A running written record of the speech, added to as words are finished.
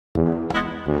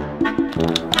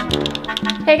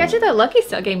Hey, I got you that Lucky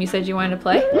Star game you said you wanted to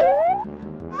play.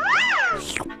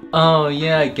 Oh,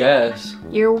 yeah, I guess.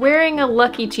 You're wearing a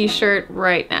Lucky t-shirt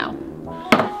right now.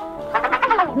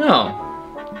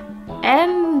 No.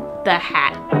 And the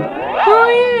hat.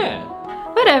 Oh, yeah.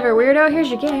 Whatever, weirdo, here's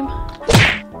your game.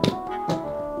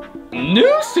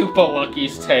 New Super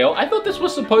Lucky's Tale? I thought this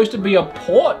was supposed to be a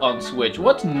port on Switch.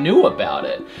 What's new about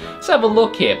it? Let's have a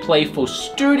look here. Playful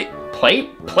Studios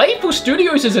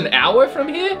is an hour from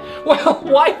here? Well,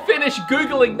 why finish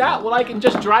Googling that when I can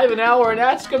just drive an hour and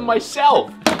ask him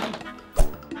myself?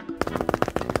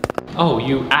 Oh,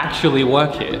 you actually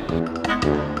work here.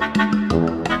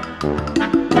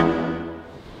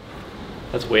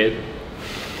 That's weird.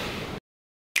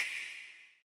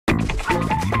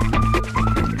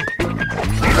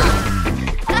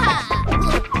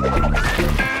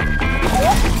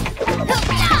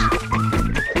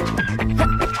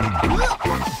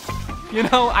 You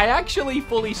know, I actually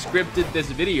fully scripted this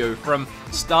video from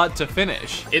start to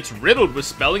finish. It's riddled with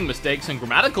spelling mistakes and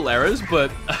grammatical errors,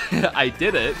 but I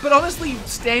did it. But honestly,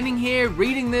 standing here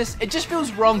reading this, it just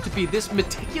feels wrong to be this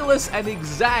meticulous and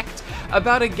exact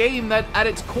about a game that at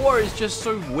its core is just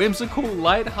so whimsical,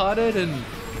 lighthearted, and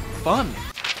fun.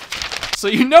 So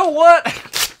you know what?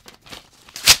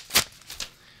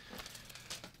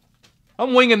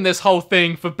 I'm winging this whole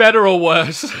thing for better or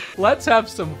worse. Let's have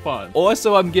some fun.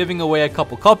 Also, I'm giving away a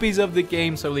couple copies of the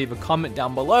game, so leave a comment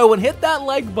down below and hit that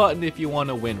like button if you want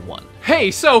to win one. Hey,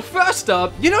 so first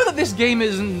up, you know that this game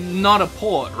is not a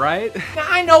port, right?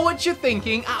 I know what you're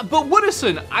thinking, but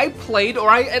Wooderson, I played, or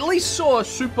I at least saw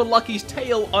Super Lucky's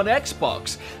Tale on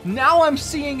Xbox. Now I'm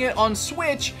seeing it on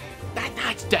Switch.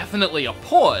 That's definitely a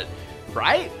port,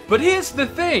 right? But here's the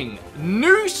thing,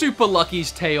 new Super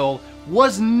Lucky's Tale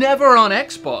was never on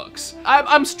Xbox.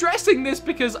 I'm stressing this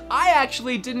because I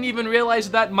actually didn't even realize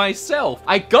that myself.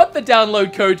 I got the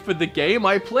download code for the game,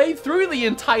 I played through the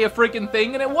entire freaking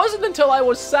thing, and it wasn't until I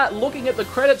was sat looking at the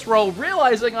credits roll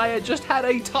realizing I had just had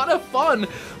a ton of fun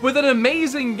with an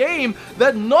amazing game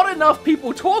that not enough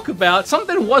people talk about.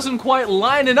 Something wasn't quite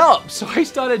lining up, so I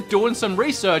started doing some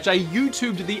research. I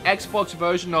YouTubed the Xbox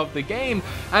version of the game,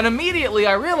 and immediately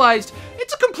I realized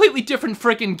it's a completely different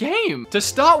freaking game. To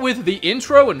start with, the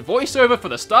intro and voiceover for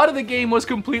the start of the game was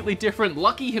completely different.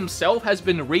 Lucky himself has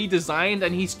been redesigned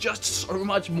and he's just so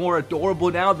much more adorable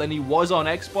now than he was on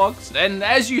Xbox. And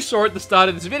as you saw at the start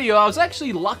of this video, I was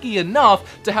actually lucky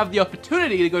enough to have the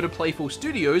opportunity to go to Playful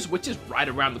Studios, which is right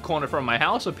around the corner from my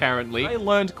house apparently. I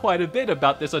learned quite a bit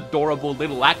about this adorable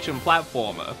little action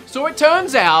platformer. So it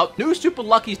turns out, new Super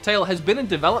Lucky's Tale has been in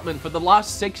development for the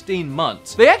last 16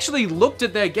 months. They actually looked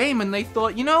at their game and they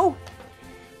thought, you know,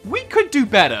 we could do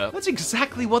better. That's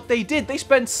exactly what they did. They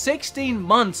spent 16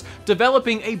 months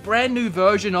developing a brand new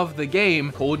version of the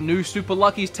game called New Super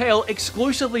Lucky's Tale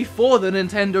exclusively for the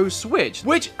Nintendo Switch.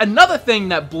 Which, another thing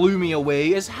that blew me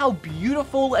away is how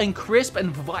beautiful and crisp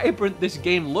and vibrant this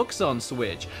game looks on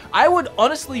Switch. I would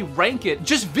honestly rank it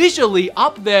just visually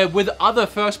up there with other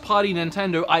first-party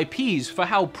Nintendo IPs for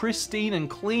how pristine and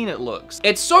clean it looks.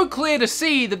 It's so clear to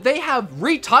see that they have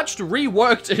retouched,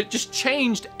 reworked, just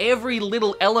changed every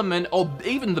little element or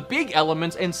even the big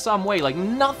elements in some way. Like,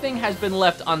 nothing has been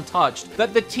left untouched.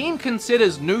 That the team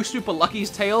considers New Super Lucky's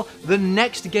Tale the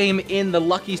next game in the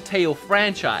Lucky's Tale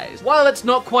franchise. While it's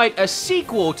not quite a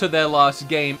sequel to their last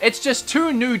game, it's just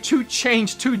too new, too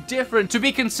changed, too different to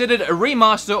be considered a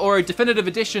remaster or a definitive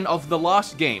edition of the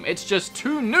last game. It's just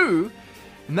too new.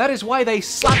 And that is why they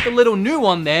slapped a little new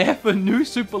on there for New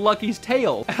Super Lucky's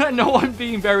Tale. And I know I'm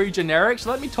being very generic,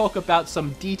 so let me talk about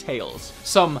some details.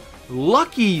 Some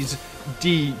Lucky's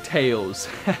details.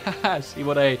 See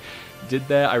what I did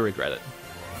there? I regret it.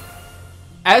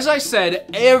 As I said,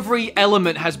 every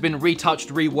element has been retouched,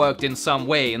 reworked in some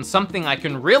way, and something I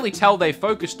can really tell they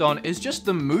focused on is just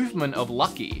the movement of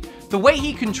Lucky. The way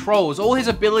he controls, all his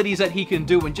abilities that he can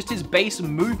do, and just his base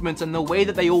movements and the way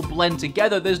that they all blend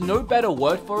together, there's no better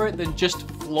word for it than just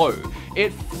flow.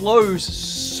 It flows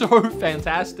so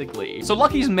fantastically. So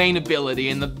Lucky's main ability,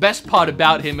 and the best part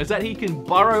about him, is that he can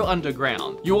burrow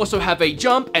underground. You also have a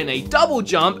jump and a double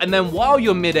jump, and then while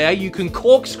you're midair, you can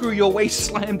corkscrew your way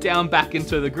slam down back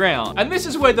into the ground. And this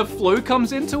is where the flow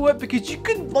comes into it, because you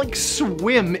can like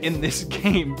swim in this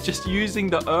game just using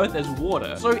the earth as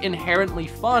water. So inherently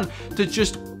fun to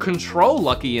just control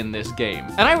Lucky in this game.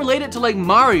 And I relate it to like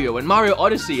Mario and Mario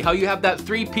Odyssey, how you have that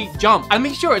 3-peak jump. I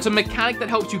mean, sure, it's a mechanic that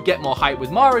helps you get more height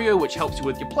with Mario, which helps you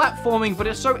with your platforming, but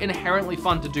it's so inherently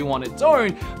fun to do on its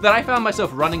own that I found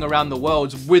myself running around the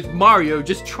worlds with Mario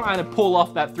just trying to pull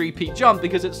off that 3-peak jump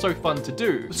because it's so fun to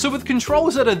do. So with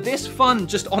controls that are this fun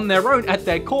just on their own at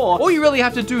their core, all you really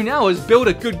have to do now is build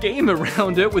a good game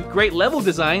around it with great level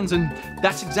designs, and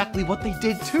that's exactly what they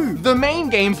did too. The main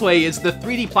gameplay is the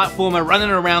 3D platformer running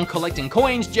around collecting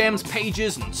coins, gems,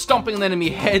 pages, and stomping on enemy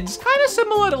heads. Kind of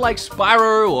similar to like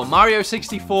Spyro or Mario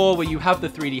 64, where you have the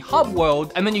 3D hub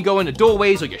world, and then you go into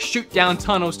doorways or you shoot down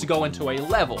tunnels to go into a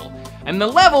level. And the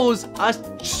levels are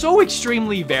so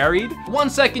extremely varied. 1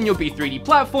 second you'll be 3D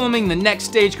platforming, the next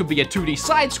stage could be a 2D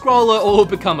side scroller, or it'll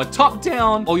become a top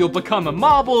down, or you'll become a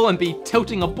marble and be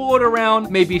tilting a board around,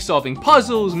 maybe solving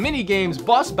puzzles, mini games,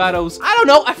 boss battles. I don't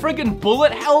know, a freaking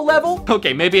bullet hell level?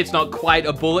 Okay, maybe it's not quite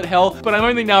a bullet hell, but I'm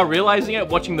only now realizing it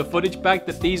watching the footage back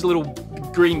that these little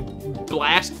green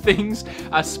blast things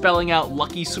are spelling out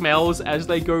lucky smells as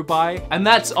they go by. And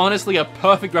that's honestly a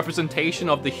perfect representation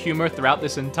of the humor throughout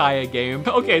this entire game.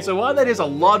 Okay, so while there is a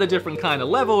lot of different kind of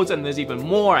levels, and there's even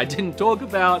more I didn't talk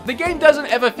about, the game doesn't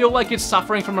ever feel like it's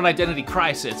suffering from an identity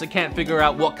crisis. It can't figure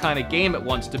out what kind of game it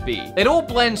wants to be. It all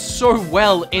blends so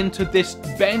well into this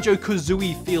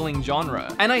Banjo-Kazooie feeling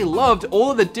genre. And I loved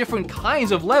all of the different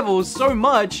kinds of levels so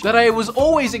much that I was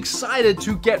always excited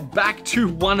to get back to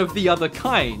one of the other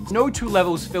kinds. No two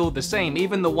levels feel the same,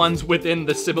 even the ones within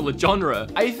the similar genre.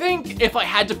 I think if I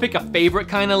had to pick a favorite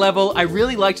kind of level, I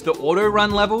really liked the auto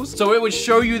run levels. So it would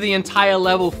show you the entire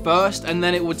level first, and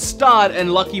then it would start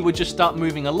and Lucky would just start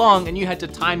moving along, and you had to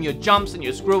time your jumps and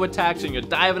your screw attacks and your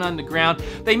diving underground.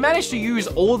 They managed to use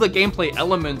all the gameplay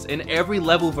elements in every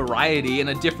level variety in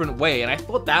a different way, and I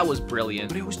thought that was brilliant,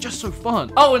 but it was just so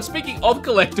fun. Oh, and speaking of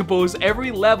collectibles,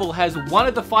 every level has one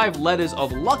of the 5 letters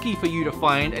of Lucky for you to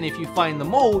find, and if you find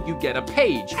them all, you get a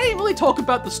page. I didn't really talk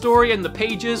about the story and the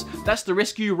pages. That's the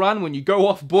risk you run when you go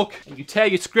off book and you tear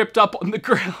your script up on the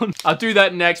ground. I'll do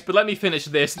that next, but let me finish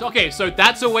this. Okay, so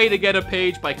that's a way to get a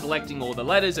page by collecting all the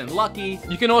letters in Lucky.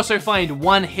 You can also find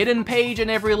one hidden page in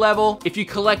every level. If you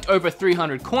collect over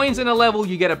 300 coins in a level,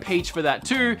 you get a page for that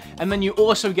too, and then you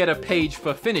also get a page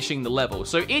for finishing the level.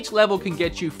 So each level can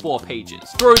get you 4 pages.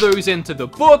 Throw those into the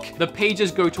book. The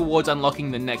pages go towards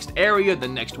unlocking the next area, the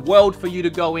next world for you to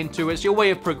go into. It's your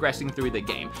way of progressing through the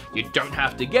game. You don't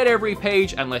have to get every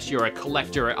page unless you're a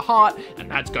collector at heart, and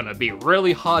that's gonna be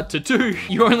really hard to do.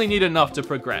 You only need enough to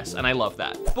progress, and I love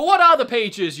that. But what are the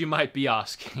pages, you might be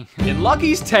asking? In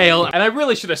Lucky's Tale, and I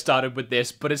really should have started with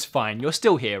this, but it's fine, you're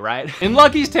still here, right? In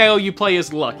Lucky's Tale, you play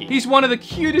as Lucky. He's one of the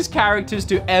cutest characters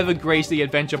to ever grace the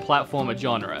adventure platformer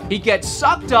genre. He gets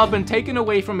sucked up and taken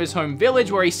away from his home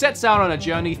village, where he sets out on a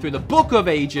journey through the Book of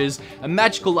Ages, a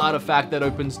magical artifact that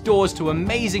opens doors to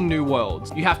amazing new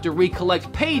worlds. You have to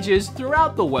recollect pages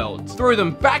throughout the worlds, throw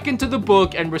them back into the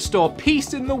book, and restore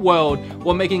peace in the world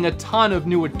while making a ton of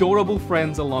new adorable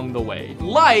friends along the way.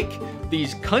 Like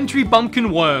these country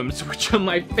bumpkin worms, which are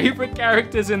my favorite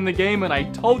characters in the game, and I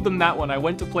told them that when I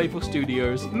went to Playful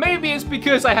Studios. Maybe it's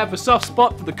because I have a soft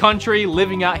spot for the country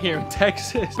living out here in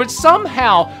Texas, but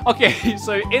somehow, okay,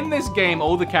 so in this game,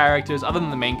 all the characters, other than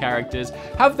the main characters,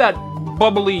 have that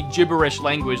bubbly gibberish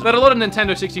language that a lot of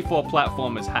Nintendo 64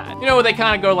 platformers had. You know, where they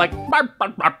kind of go like,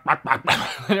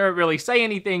 they don't really say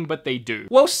anything, but they do.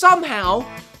 Well, somehow,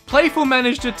 Playful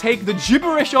managed to take the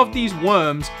gibberish of these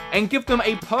worms and give them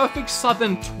a perfect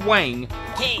southern twang.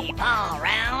 Keep all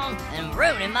around and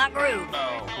ruining my groove.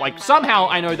 Like, somehow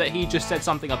I know that he just said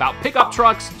something about pickup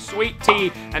trucks, sweet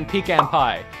tea, and pecan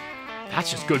pie. That's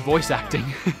just good voice acting.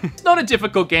 It's not a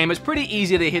difficult game, it's pretty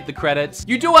easy to hit the credits.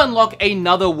 You do unlock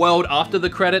another world after the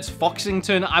credits,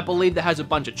 Foxington, I believe, that has a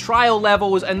bunch of trial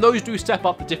levels, and those do step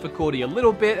up the difficulty a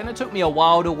little bit, and it took me a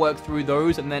while to work through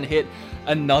those and then hit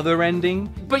another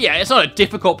ending. But yeah, it's not a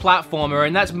difficult platformer,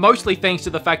 and that's mostly thanks to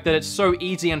the fact that it's so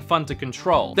easy and fun to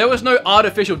control. There was no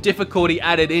artificial difficulty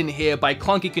added in here by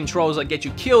clunky controls that get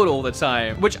you killed all the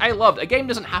time, which I loved. A game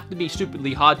doesn't have to be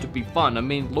stupidly hard to be fun. I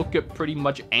mean, look at pretty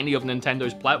much any of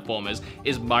Nintendo's platformers.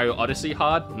 Is Mario Odyssey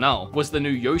hard? No. Was the new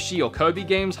Yoshi or Kirby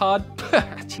games hard?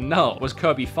 No. Was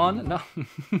Kirby fun? No.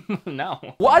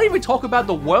 No. Why didn't we talk about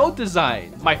the world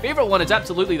design? My favorite one is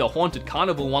absolutely the Haunted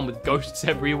Carnival one with ghosts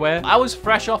everywhere. I was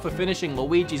fresh off of finishing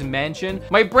Luigi's Mansion.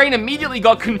 My brain immediately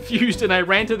got confused and I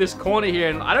ran to this corner here,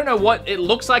 and I don't know what it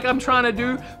looks like I'm trying to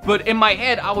do, but in my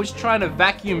head, I was trying to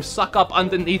vacuum suck up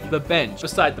underneath the bench.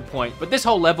 Beside the point. But this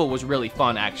whole level was really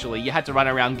fun, actually. You had to run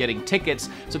around getting tickets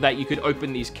so that you could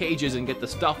open these cages and get the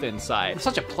stuff inside. It's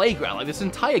such a playground. Like, this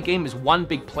entire game is one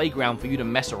big playground for you to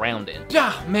mess around in.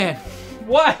 Yeah, man.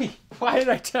 Why? Why did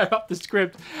I tear up the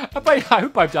script? I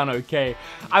hope I've done okay.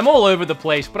 I'm all over the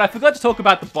place, but I forgot to talk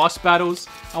about the boss battles.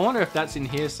 I wonder if that's in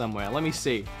here somewhere. Let me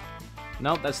see.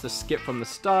 No, that's the skip from the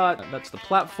start. That's the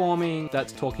platforming.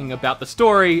 That's talking about the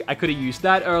story. I could have used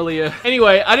that earlier.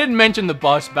 Anyway, I didn't mention the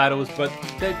boss battles, but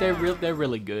they're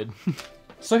really good.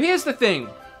 So here's the thing.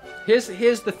 Here's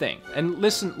the thing. And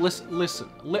listen.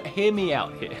 Hear me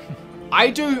out here. I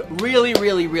do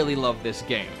really love this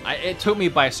game. It took me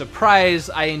by surprise.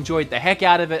 I enjoyed the heck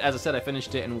out of it. As I said, I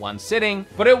finished it in one sitting.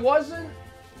 But it wasn't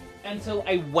until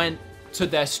I went to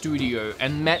their studio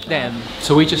and met them.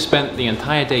 So we just spent the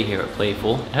entire day here at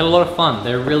Playful. Had a lot of fun.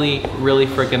 They're really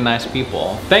freaking nice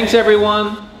people. Thanks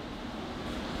everyone.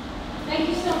 Thank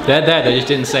you so much. They're there, they just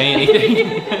didn't say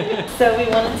anything. So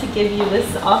we wanted to give you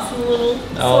this awesome little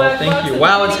Oh, swag thank box you. with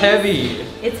Wow, it's these. heavy.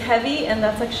 It's heavy, and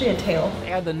that's actually a tail.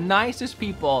 They are the nicest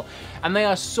people, and they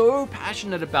are so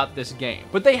passionate about this game.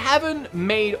 But they haven't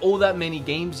made all that many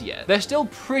games yet. They're still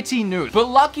pretty new. But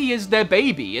Lucky is their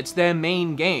baby. It's their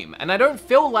main game. And I don't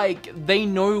feel like they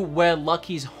know where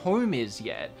Lucky's home is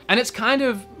yet. And it's kind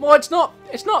of, well, it's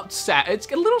not sad.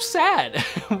 It's a little sad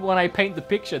when I paint the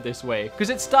picture this way.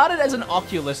 Because it started as an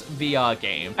Oculus VR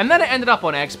game. And then it ended up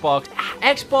on Xbox.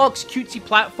 Xbox, cutesy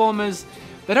platformers,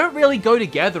 they don't really go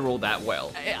together all that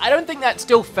well. I don't think that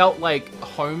still felt like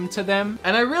home to them.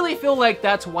 And I really feel like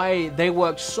that's why they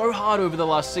worked so hard over the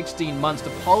last 16 months to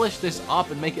polish this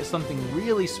up and make it something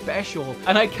really special.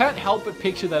 And I can't help but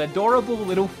picture that adorable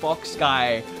little fox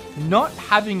guy not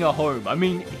having a home. I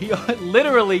mean, he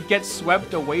literally gets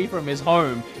swept away from his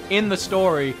home in the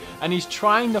story, and he's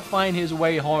trying to find his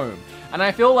way home. And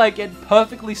I feel like it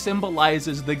perfectly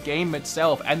symbolizes the game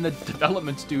itself and the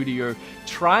development studio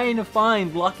trying to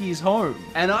find Lucky's home.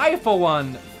 And I, for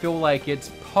one, feel like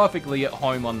it's perfectly at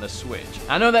home on the Switch.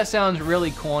 I know that sounds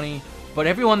really corny, but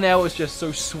everyone there was just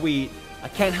so sweet. I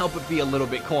can't help but be a little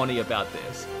bit corny about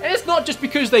this. And it's not just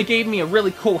because they gave me a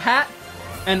really cool hat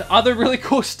and other really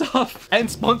cool stuff and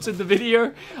sponsored the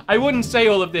video. I wouldn't say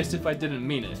all of this if I didn't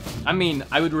mean it. I mean,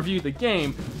 I would review the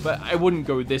game, but I wouldn't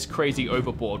go this crazy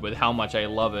overboard with how much I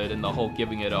love it and the whole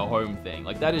giving it a home thing.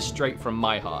 Like, that is straight from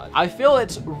my heart. I feel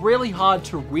it's really hard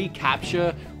to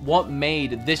recapture what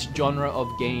made this genre of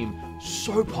game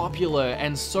so popular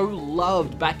and so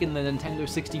loved back in the Nintendo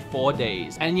 64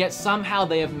 days, and yet somehow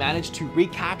they have managed to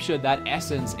recapture that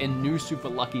essence in New Super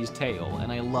Lucky's Tale,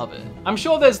 and I love it. I'm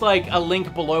sure there's like a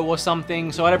link below or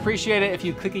something, so I'd appreciate it if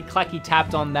you clicky-clacky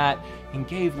tapped on that and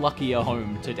gave Lucky a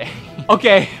home today.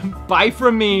 Okay, bye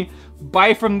from me.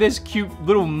 Bye from this cute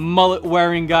little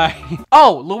mullet-wearing guy.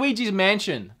 Oh, Luigi's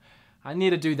Mansion. I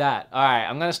need to do that. All right,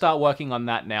 I'm gonna start working on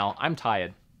that now. I'm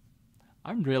tired.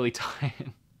 I'm really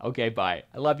tired. Okay, bye.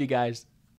 I love you guys.